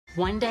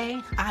One day,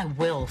 I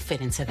will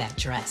fit into that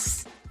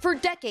dress. For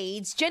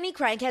decades, Jenny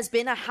Craig has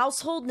been a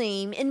household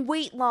name in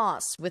weight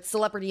loss, with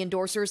celebrity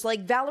endorsers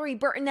like Valerie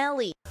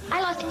Bertinelli.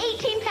 I lost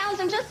 18 pounds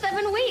in just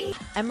 7 weeks.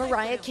 And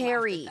Mariah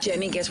Carey.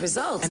 Jenny gets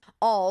results.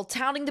 All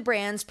touting the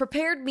brand's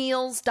prepared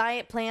meals,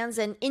 diet plans,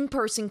 and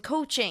in-person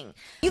coaching.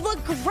 You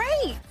look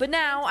great. But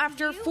now,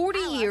 after 40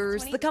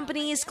 years, the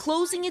company is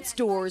closing its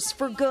doors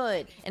for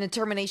good. In a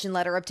termination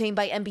letter obtained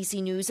by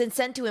NBC News and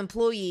sent to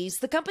employees,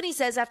 the company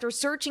says after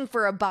searching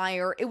for a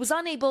buyer, it was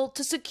unable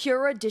to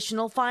secure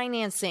additional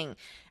financing.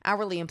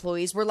 Hourly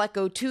employees were let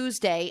go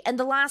Tuesday, and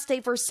the last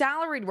day for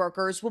salaried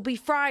workers will be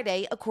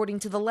Friday, according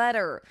to the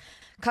letter.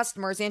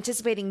 Customers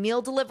anticipating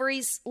meal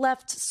deliveries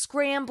left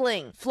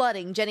scrambling,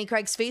 flooding Jenny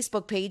Craig's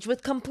Facebook page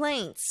with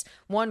complaints.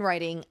 One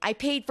writing, "I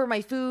paid for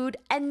my food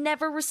and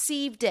never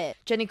received it."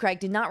 Jenny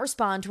Craig did not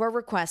respond to our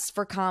requests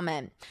for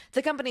comment.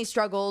 The company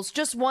struggles,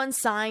 just one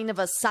sign of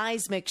a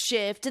seismic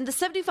shift in the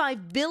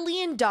 $75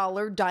 billion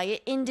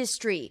diet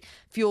industry,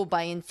 fueled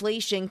by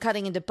inflation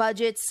cutting into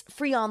budgets,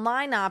 free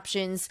online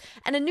options,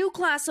 and a new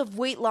class of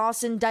weight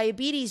loss and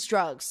diabetes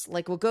drugs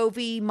like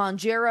Wegovy,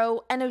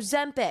 Mounjaro, and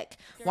Ozempic,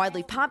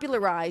 widely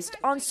popularized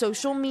on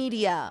social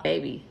media.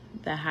 Baby,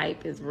 the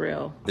hype is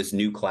real. This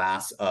new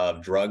class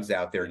of drugs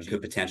out there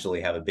could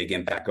potentially have a big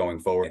impact going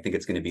forward. I think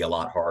it's going to be a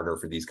lot harder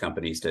for these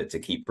companies to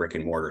keep brick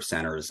and mortar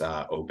centers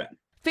open.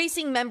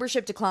 Facing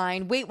membership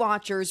decline, Weight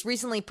Watchers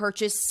recently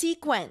purchased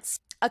Sequence,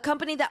 a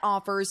company that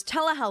offers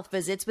telehealth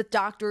visits with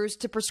doctors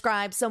to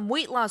prescribe some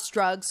weight loss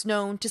drugs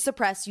known to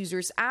suppress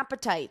users'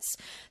 appetites.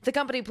 The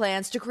company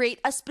plans to create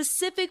a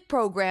specific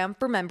program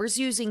for members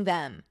using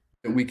them.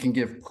 We can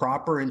give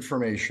proper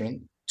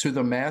information to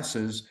the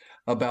masses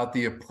about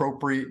the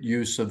appropriate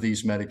use of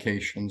these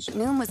medications.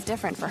 Noom was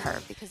different for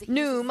her.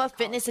 Noom, a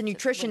fitness and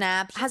nutrition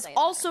app, has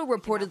also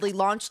reportedly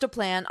launched a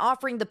plan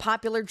offering the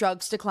popular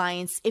drugs to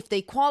clients if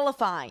they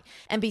qualify.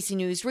 NBC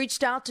News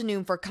reached out to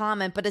Noom for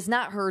comment but has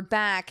not heard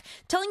back,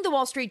 telling the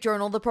Wall Street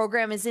Journal the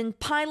program is in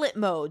pilot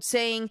mode,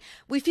 saying,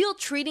 "We feel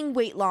treating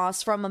weight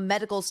loss from a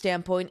medical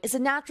standpoint is a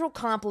natural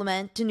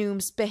complement to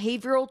Noom's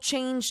behavioral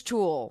change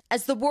tool,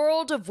 as the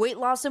world of weight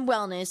loss and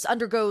wellness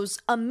undergoes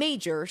a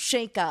major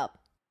shakeup."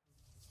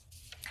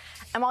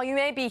 And while you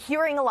may be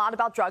hearing a lot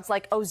about drugs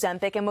like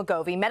Ozempic and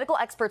Wegovy, medical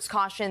experts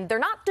caution they're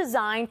not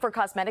designed for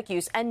cosmetic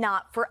use and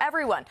not for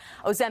everyone.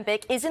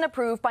 Ozempic isn't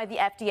approved by the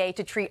FDA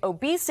to treat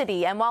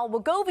obesity, and while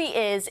Wegovy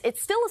is,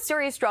 it's still a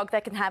serious drug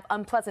that can have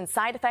unpleasant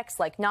side effects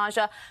like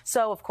nausea.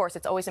 So, of course,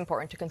 it's always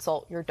important to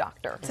consult your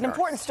doctor. It's an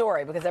important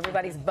story because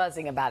everybody's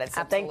buzzing about it.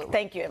 So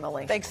thank you,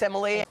 Emily. Thanks,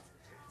 Emily.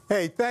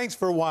 Hey, thanks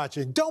for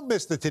watching. Don't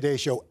miss the Today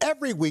Show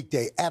every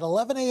weekday at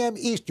 11 a.m.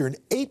 Eastern,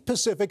 8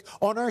 Pacific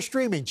on our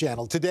streaming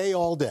channel, Today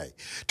All Day.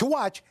 To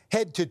watch,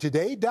 head to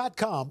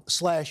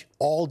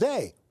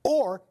today.com/allday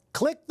or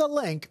click the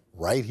link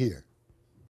right here.